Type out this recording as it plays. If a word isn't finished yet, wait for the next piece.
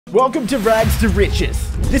Welcome to Rags to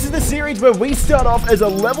Riches. This is the series where we start off as a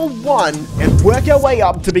level 1 and work our way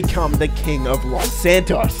up to become the King of Los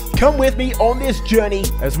Santos. Come with me on this journey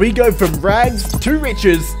as we go from rags to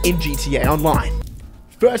riches in GTA Online.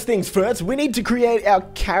 First things first, we need to create our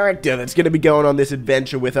character that's going to be going on this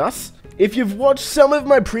adventure with us. If you've watched some of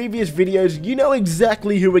my previous videos, you know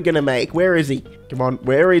exactly who we're going to make. Where is he? Come on,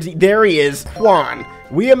 where is he? There he is, Juan.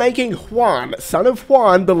 We are making Juan, son of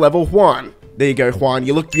Juan, the level 1. There you go, Juan.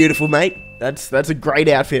 You look beautiful, mate. That's a great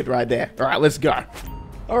outfit right there. All right, let's go.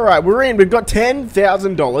 All right, we're in. We've got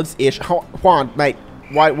 $10,000-ish. Juan, mate,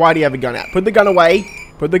 why do you have a gun out? Put the gun away.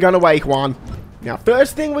 Put the gun away, Juan. Now,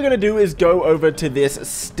 first thing we're going to do is go over to this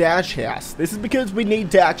stash house. This is because we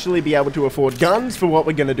need to actually be able to afford guns for what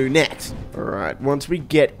we're going to do next. All right, once we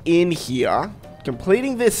get in here,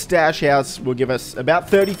 completing this stash house will give us about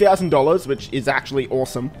 $30,000, which is actually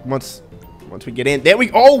awesome. Once we get in, there we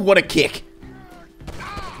go. Oh, what a kick.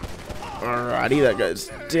 Alrighty, that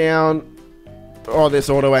goes down. Oh, this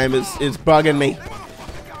auto aim is bugging me.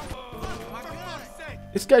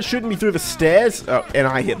 This guy's shooting me through the stairs. Oh, and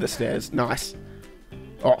I hit the stairs. Nice.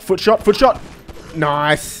 Oh, foot shot, foot shot.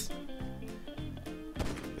 Nice.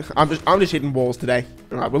 I'm just hitting walls today.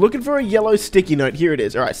 Alright, we're looking for a yellow sticky note. Here it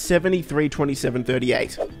is. Alright, 73, 27,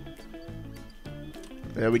 38.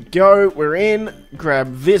 There we go, we're in.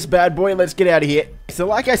 Grab this bad boy, let's get out of here. So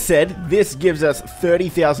like I said, this gives us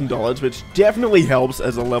 $30,000, which definitely helps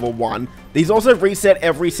as a level 1. These also reset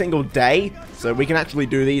every single day, so we can actually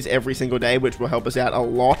do these every single day, which will help us out a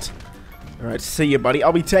lot. Alright, see you, buddy.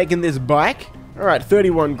 I'll be taking this bike. Alright,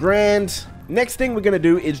 31 grand. Next thing we're going to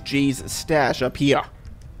do is G's stash up here.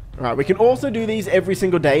 Alright, we can also do these every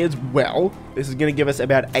single day as well. This is going to give us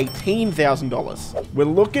about $18,000. We're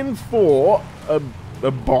looking for a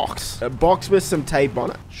box with some tape on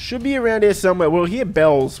it. Should be around here somewhere. We'll hear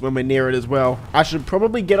bells when we're near it as well. I should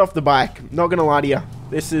probably get off the bike. Not gonna lie to you.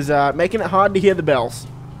 This is making it hard to hear the bells.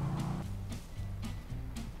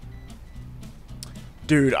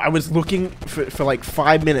 Dude, I was looking for like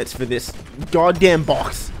 5 minutes for this goddamn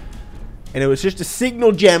box. And it was just a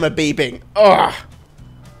signal jammer beeping. Ugh.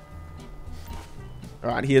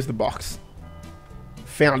 Alright, here's the box.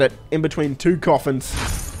 Found it in between two coffins.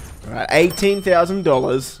 Alright,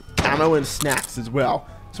 $18,000, ammo and snacks as well.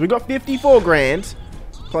 So we got 54 grand,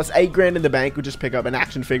 plus 8 grand in the bank. We'll just pick up an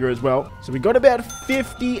action figure as well. So we got about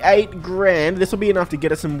 58 grand. This will be enough to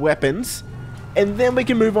get us some weapons. And then we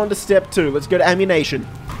can move on to step 2. Let's go to ammunition.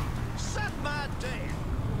 Suck my dick.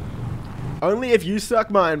 Only if you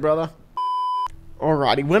suck mine, brother.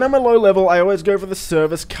 Alrighty, when I'm a low level, I always go for the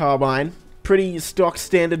service carbine. Pretty stock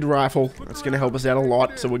standard rifle. That's going to help us out a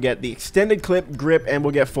lot. So we'll get the extended clip, grip, and we'll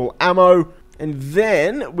get full ammo. And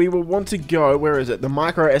then we will want to go, where is it? The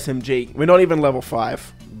micro SMG. We're not even level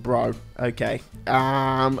 5. Bro. Okay.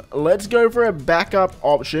 Let's go for a backup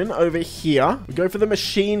option over here. We go for the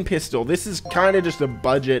machine pistol. This is kind of just a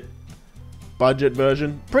budget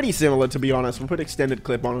version. Pretty similar, to be honest. We'll put extended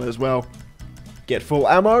clip on it as well. Get full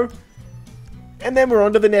ammo. And then we're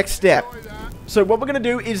on to the next step. So what we're going to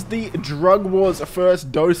do is the Drug Wars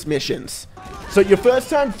First Dose missions. So your first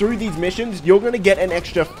time through these missions, you're going to get an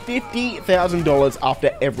extra $50,000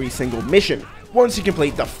 after every single mission. Once you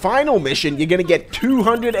complete the final mission, you're going to get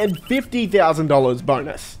 $250,000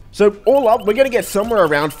 bonus. So all up, we're going to get somewhere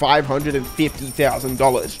around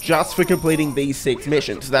 $550,000 just for completing these 6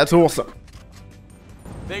 missions. That's awesome.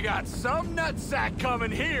 They got some nutsack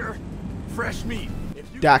coming here. Fresh meat.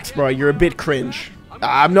 Dax, bro, you're a bit cringe.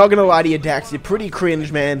 I'm not gonna lie to you, Dax. You're pretty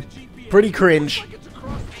cringe, man. Pretty cringe.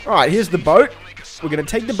 Alright, here's the boat. We're gonna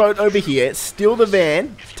take the boat over here, steal the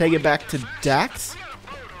van, take it back to Dax.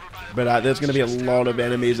 But there's gonna be a lot of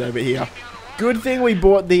enemies over here. Good thing we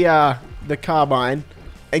bought the carbine.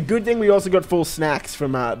 And good thing we also got full snacks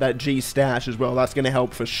from that G stash as well. That's gonna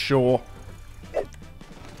help for sure.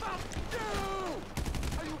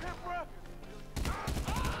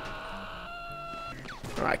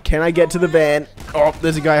 Alright, can I get to the van? Oh,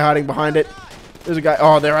 there's a guy hiding behind it. There's a guy.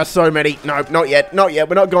 Oh, there are so many. No, not yet. Not yet.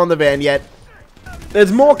 We're not going the van yet.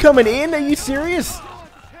 There's more coming in. Are you serious?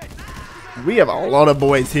 We have a lot of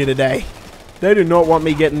boys here today. They do not want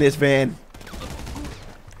me getting this van.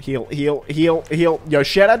 Heal, heal, heal, heal. Yo,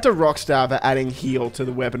 shout out to Rockstar for adding heal to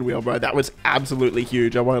the weapon wheel, bro. That was absolutely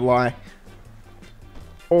huge. I won't lie.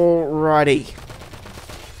 Alrighty.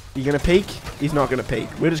 You gonna peek? He's not gonna peek.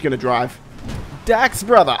 We're just gonna drive. Dax,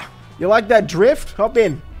 brother, you like that drift? Hop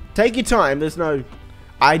in. Take your time. There's no...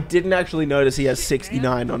 I didn't actually notice he has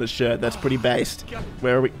 69 on his shirt. That's pretty based.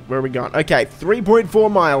 Where are we going? Okay,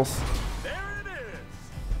 3.4 miles.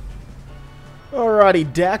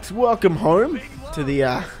 Alrighty, Dax, welcome home to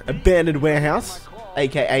the abandoned warehouse.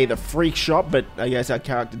 aka the freak shop, but I guess our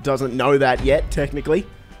character doesn't know that yet, technically.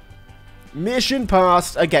 Mission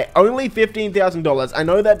passed. Okay, only $15,000. I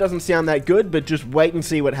know that doesn't sound that good, but just wait and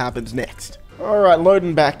see what happens next. Alright,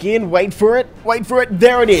 loading back in. Wait for it. Wait for it.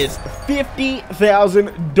 There it is.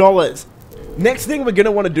 $50,000. Next thing we're going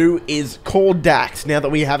to want to do is call Dax, now that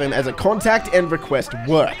we have him as a contact and request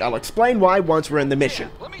work. I'll explain why once we're in the mission.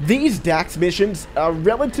 These Dax missions are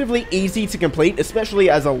relatively easy to complete, especially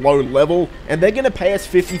as a low level, and they're going to pay us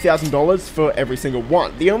 $50,000 for every single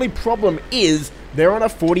one. The only problem is they're on a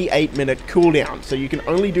 48-minute cooldown, so you can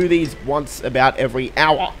only do these once about every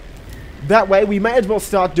hour. That way, we may as well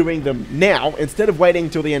start doing them now, instead of waiting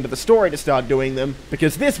till the end of the story to start doing them,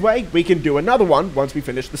 because this way, we can do another one once we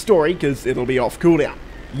finish the story, because it'll be off cooldown.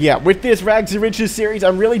 Yeah, with this Rags to Riches series,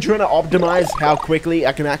 I'm really trying to optimize how quickly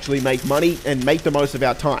I can actually make money and make the most of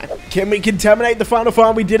our time. Can we contaminate the final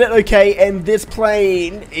farm? We did it, okay, and this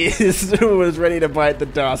plane was ready to bite the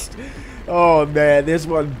dust. Oh man, this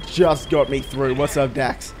one just got me through. What's up,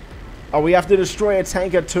 Dax? Oh, we have to destroy a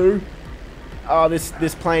tanker too? Oh, this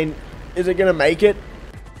plane... Is it gonna make it?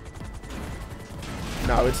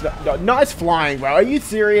 No, it's not. No, nice flying, bro. Are you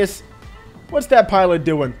serious? What's that pilot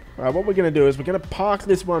doing? Alright, what we're gonna do is we're gonna park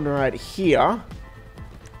this one right here.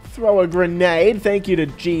 Throw a grenade. Thank you to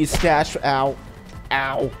G-Stash. Ow.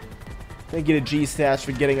 Ow. Thank you to G-Stash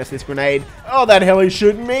for getting us this grenade. Oh, that heli's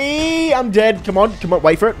shooting me. I'm dead. Come on. Come on.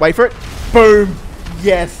 Wait for it. Wait for it. Boom.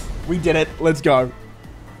 Yes. We did it. Let's go.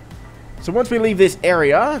 So once we leave this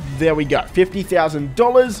area, there we go,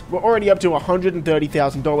 $50,000. We're already up to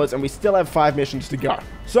 $130,000 and we still have 5 missions to go.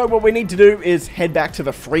 So what we need to do is head back to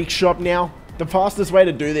the freak shop now. The fastest way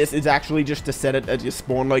to do this is actually just to set it as your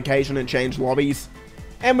spawn location and change lobbies.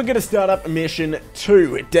 And we're going to start up mission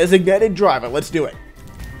 2, designated driver. Let's do it.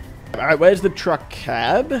 Alright, where's the truck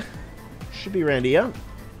cab? Should be around here.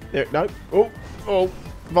 There, no. Oh,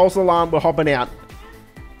 false alarm, we're hopping out.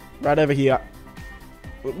 Right over here.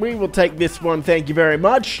 We will take this one, thank you very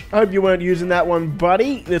much. I hope you weren't using that one,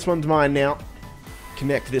 buddy. This one's mine now.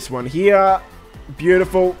 Connect this one here.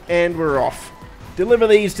 Beautiful, and we're off. Deliver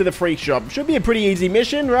these to the freak shop. Should be a pretty easy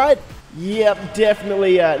mission, right? Yep,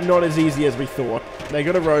 definitely not as easy as we thought. They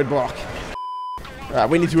got a roadblock. Alright,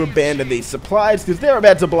 we need to abandon these supplies because they're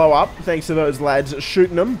about to blow up, thanks to those lads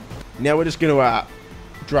shooting them. Now we're just going to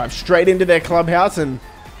drive straight into their clubhouse and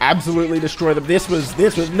absolutely destroy them. This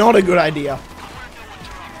was not a good idea.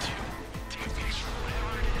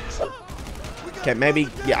 Okay, maybe,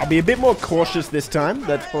 yeah, I'll be a bit more cautious this time.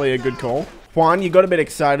 That's probably a good call. Juan, you got a bit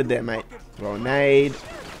excited there, mate. Throw a nade.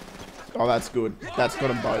 Oh, that's good. That's got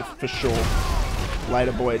them both, for sure.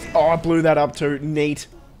 Later, boys. Oh, I blew that up too. Neat.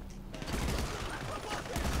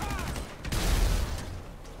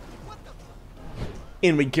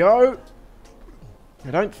 In we go. I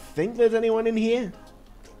don't think there's anyone in here.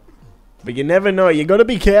 But you never know. You got to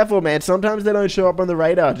be careful, man. Sometimes they don't show up on the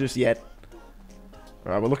radar just yet.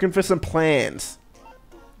 Alright, we're looking for some plans.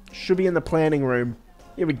 Should be in the planning room.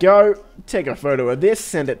 Here we go. Take a photo of this.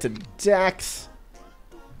 Send it to Dax.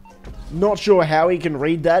 Not sure how he can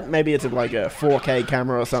read that. Maybe it's like a 4K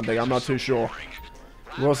camera or something. I'm not too sure.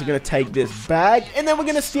 We're also going to take this bag. And then we're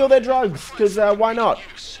going to steal their drugs. Because why not?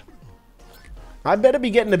 I better be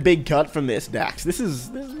getting a big cut from this, Dax. This is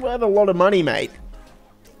worth a lot of money, mate.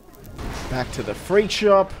 Back to the freak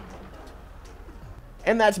shop.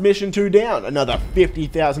 And that's mission 2 down. Another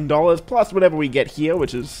 $50,000 plus whatever we get here,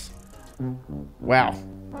 which is... Wow.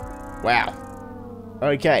 Wow.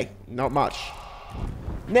 Okay, not much.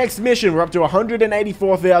 Next mission, we're up to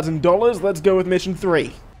 $184,000. Let's go with mission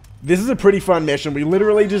 3. This is a pretty fun mission. We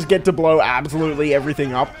literally just get to blow absolutely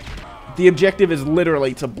everything up. The objective is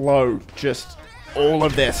literally to blow just all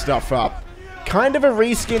of their stuff up. Kind of a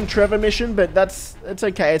reskin Trevor mission, but that's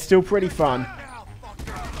okay. It's still pretty fun.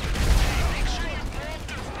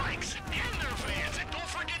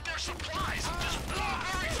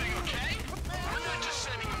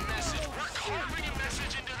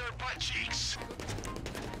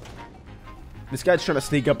 This guy's trying to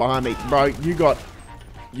sneak up behind me. Bro, you got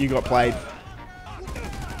played.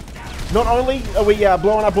 Not only are we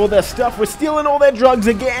blowing up all their stuff, we're stealing all their drugs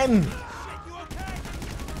again.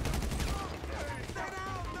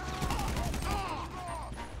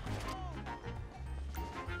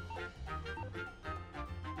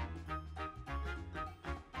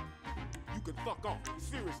 You can fuck off.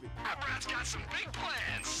 Seriously. That rat's got some big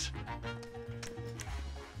plans.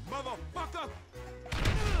 Motherfucker.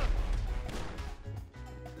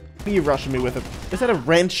 What are you rushing me with it? Is that a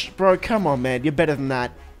wrench? Bro, come on, man. You're better than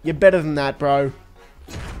that. You're better than that, bro.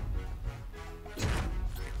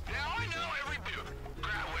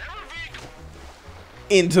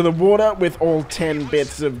 into the water with all 10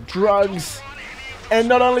 bits of drugs. And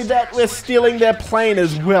not only that, we're stealing their plane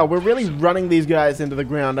as well. We're really running these guys into the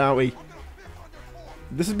ground, aren't we?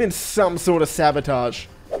 This has been some sort of sabotage.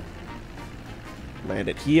 Land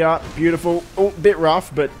it here. Beautiful. Oh, bit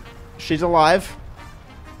rough, but she's alive.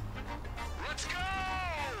 Let's go!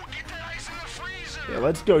 Get that ice in the freezer! Yeah,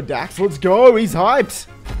 let's go, Dax. Let's go. He's hyped.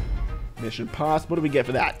 Mission passed. What do we get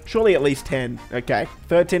for that? Surely at least 10. Okay.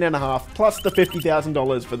 13.5 plus the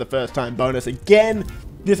 $50,000 for the first time bonus. Again,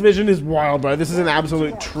 this mission is wild, bro. This is an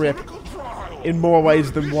absolute trip in more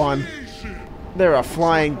ways than one. There are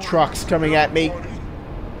flying trucks coming at me.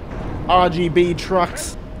 RGB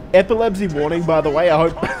trucks. Epilepsy warning, by the way. I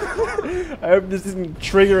hope I hope this isn't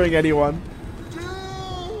triggering anyone.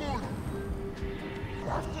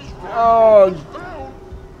 Oh.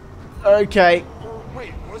 Okay.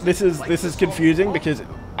 This is confusing because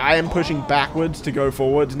I am pushing backwards to go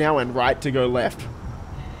forwards now and right to go left.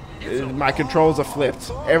 My controls are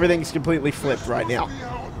flipped. Everything's completely flipped right now.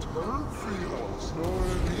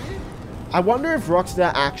 I wonder if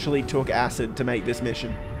Rockstar actually took acid to make this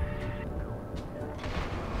mission.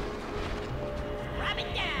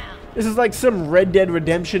 This is like some Red Dead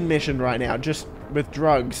Redemption mission right now, just with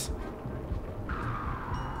drugs.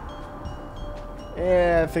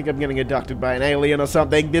 Yeah, I think I'm getting abducted by an alien or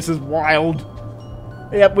something. This is wild.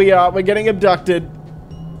 Yep, we are. We're getting abducted.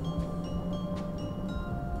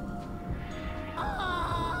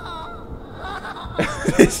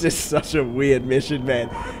 This is such a weird mission, man.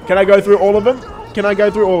 Can I go through all of them? Can I go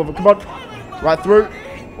through all of them? Come on. Right through.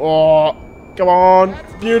 Oh, come on.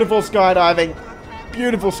 Beautiful skydiving.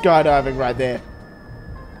 Beautiful skydiving right there.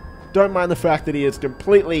 Don't mind the fact that he is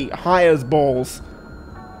completely high as balls.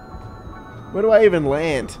 Where do I even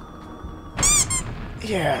land?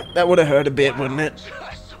 Yeah, that would have hurt a bit, wouldn't it?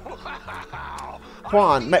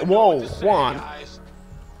 Juan, whoa, Juan.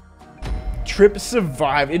 Trip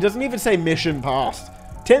survived. It doesn't even say mission passed.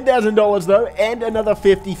 $10,000 though, and another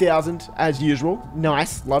 $50,000 as usual.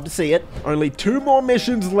 Nice, love to see it. Only 2 more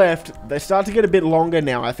missions left. They start to get a bit longer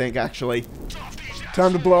now, I think, actually.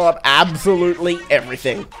 Time to blow up absolutely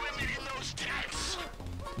everything.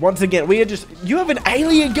 Once again, we are just... You have an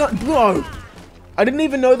alien gun, bro! I didn't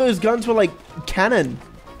even know those guns were, like, cannon.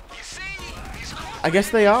 I guess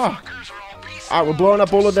they are. Alright, we're blowing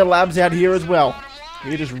up all of their labs out here as well.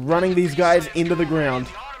 We're just running these guys into the ground.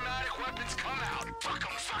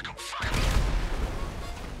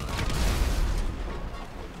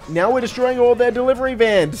 Now we're destroying all their delivery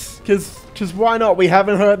vans. Because why not? We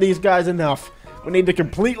haven't hurt these guys enough. We need to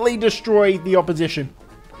completely destroy the opposition.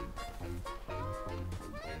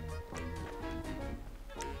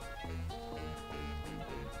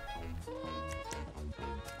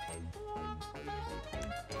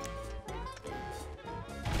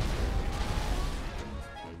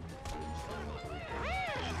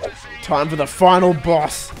 Time for the final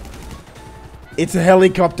boss. It's a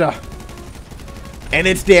helicopter. And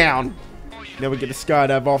it's down. Now we get to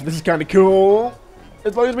skydive off. This is kind of cool.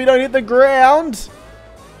 As long as we don't hit the ground.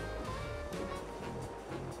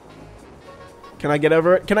 Can I get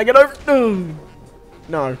over it? Can I get over it?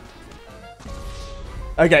 No.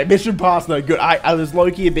 Okay, mission passed though. Good. I was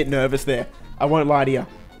low-key a bit nervous there. I won't lie to you.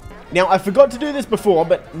 Now, I forgot to do this before,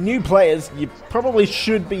 but new players, you probably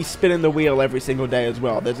should be spinning the wheel every single day as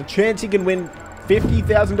well. There's a chance you can win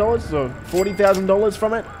 $50,000 or $40,000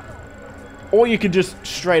 from it. Or you could just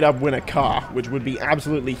straight up win a car, which would be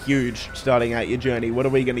absolutely huge starting out your journey. What are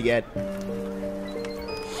we going to get?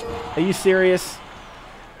 Are you serious?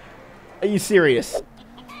 Are you serious?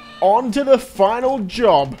 On to the final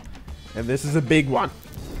job. And this is a big one.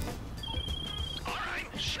 Alright,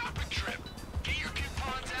 shopping trip. Get your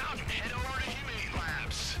coupons out and head over to Humane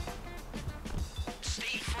Labs.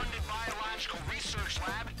 State-funded biological research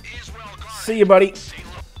lab is well guarded. See you, buddy.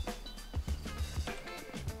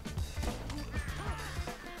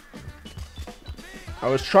 I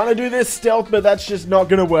was trying to do this stealth, but that's just not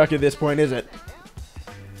going to work at this point, is it?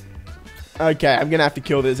 Okay, I'm going to have to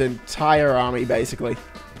kill this entire army, basically.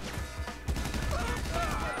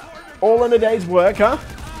 All in a day's work, huh?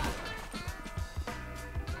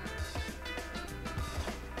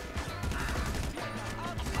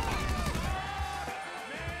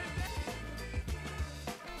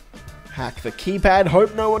 Hack the keypad.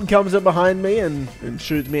 Hope no one comes up behind me and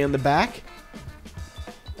shoots me in the back.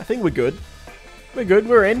 I think we're good. We're good,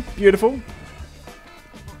 we're in. Beautiful.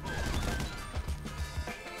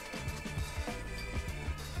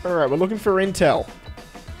 Alright, we're looking for intel.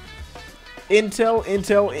 Intel,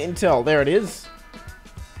 intel, intel. There it is.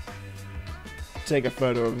 Take a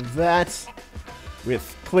photo of that.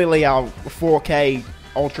 With clearly our 4K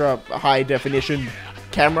ultra high definition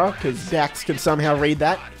camera, because Dax can somehow read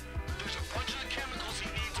that.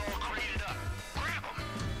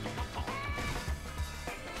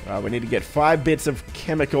 We need to get 5 bits of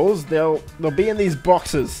chemicals. They'll be in these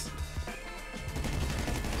boxes.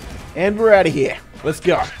 And we're out of here. Let's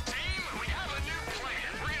go.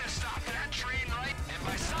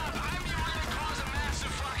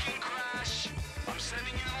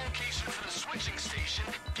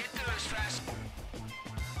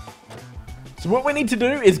 So what we need to do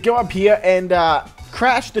is go up here and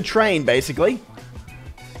crash the train, basically.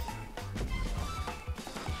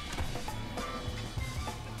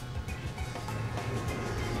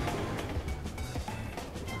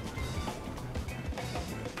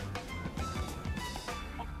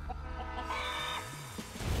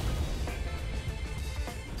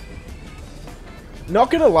 Not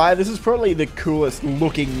gonna lie, this is probably the coolest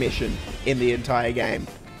looking mission in the entire game.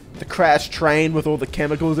 The crash train with all the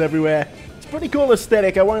chemicals everywhere. It's pretty cool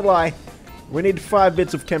aesthetic, I won't lie. We need 5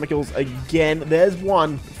 bits of chemicals again. There's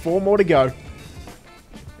 1. 4 more to go.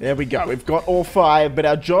 There we go. We've got all 5, but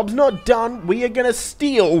our job's not done. We are gonna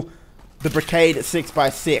steal the Brigade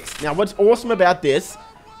 6x6. Now, what's awesome about this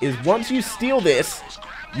is once you steal this,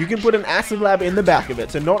 you can put an acid lab in the back of it.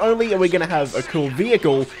 So not only are we going to have a cool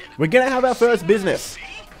vehicle, we're going to have our first business.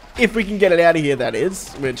 If we can get it out of here, that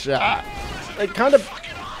is. Which, kind of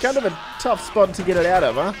a tough spot to get it out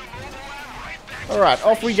of, huh? Alright,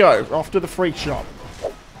 off we go. Off to the freak shop.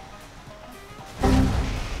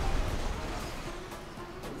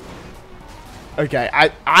 Okay,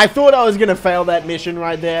 I thought I was going to fail that mission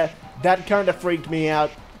right there. That kind of freaked me out.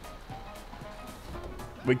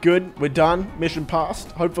 We're good. We're done. Mission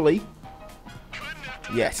passed. Hopefully.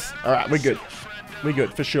 Yes. Alright, we're good. We're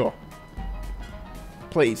good, for sure.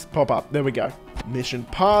 Please, pop up. There we go. Mission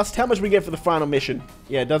passed. How much we get for the final mission?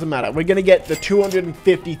 Yeah, it doesn't matter. We're going to get the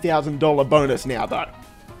 $250,000 bonus now, though.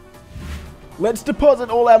 Let's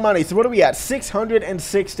deposit all our money. So what are we at?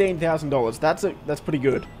 $616,000. That's pretty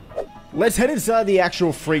good. Let's head inside the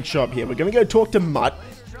actual freak shop here. We're going to go talk to Mutt.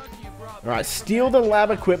 Alright, steal the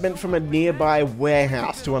lab equipment from a nearby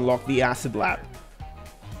warehouse to unlock the acid lab.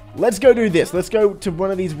 Let's go do this. Let's go to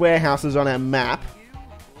one of these warehouses on our map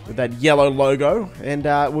with that yellow logo, and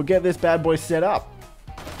we'll get this bad boy set up.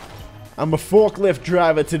 I'm a forklift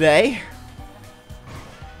driver today.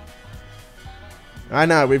 I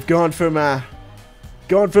know, we've gone from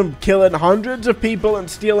killing hundreds of people and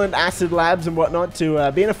stealing acid labs and whatnot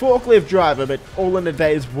to being a forklift driver, but all in a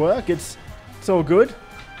day's work. It's all good.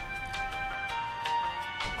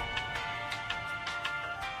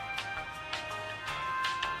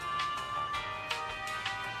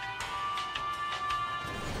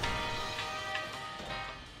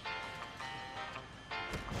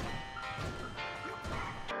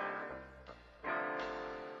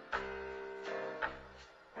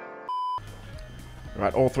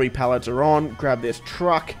 Alright, all 3 pallets are on. Grab this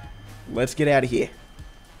truck. Let's get out of here.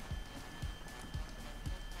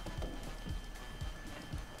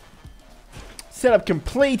 Setup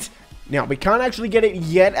complete. Now, we can't actually get it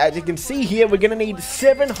yet. As you can see here, we're going to need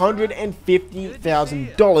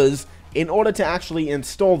 $750,000 in order to actually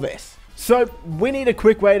install this. So, we need a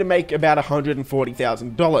quick way to make about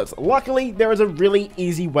 $140,000. Luckily, there is a really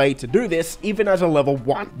easy way to do this, even as a level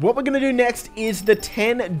 1. What we're going to do next is the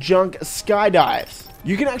 10 junk skydives.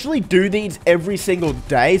 You can actually do these every single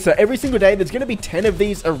day. So every single day, there's going to be 10 of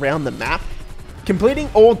these around the map. Completing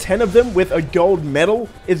all 10 of them with a gold medal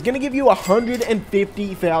is going to give you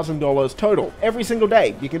 $150,000 total every single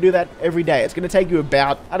day. You can do that every day. It's going to take you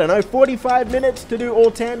about, I don't know, 45 minutes to do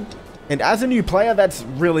all 10. And as a new player, that's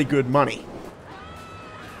really good money.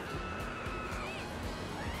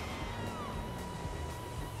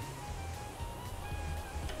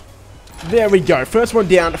 There we go. First one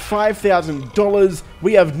down, $5,000.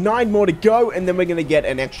 We have 9 more to go, and then we're going to get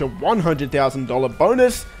an extra $100,000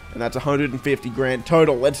 bonus, and that's 150 grand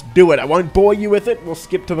total. Let's do it. I won't bore you with it. We'll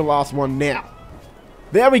skip to the last one now.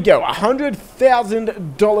 There we go,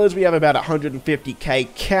 $100,000. We have about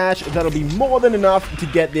 150k cash. That'll be more than enough to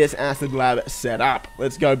get this acid lab set up.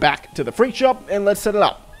 Let's go back to the freak shop and let's set it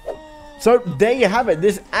up. So there you have it.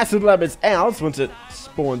 This acid lab is ours once it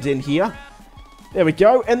spawns in here. There we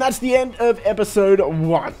go, and that's the end of episode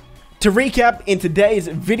 1. To recap, in today's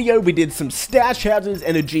video, we did some stash houses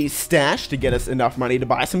and a G stash to get us enough money to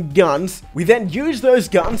buy some guns. We then used those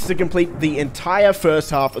guns to complete the entire first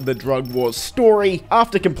half of the Drug Wars story.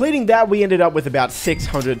 After completing that, we ended up with about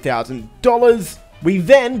 $600,000. We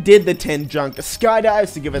then did the 10 junk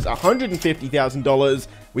skydives to give us $150,000.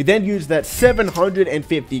 We then used that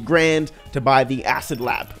 750 grand to buy the acid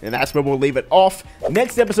lab, and that's where we'll leave it off.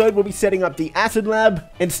 Next episode, we'll be setting up the acid lab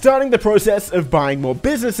and starting the process of buying more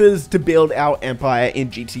businesses to build our empire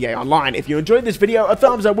in GTA Online. If you enjoyed this video, a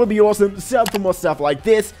thumbs up would be awesome. Sub for more stuff like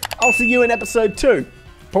this. I'll see you in episode 2.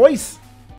 Peace.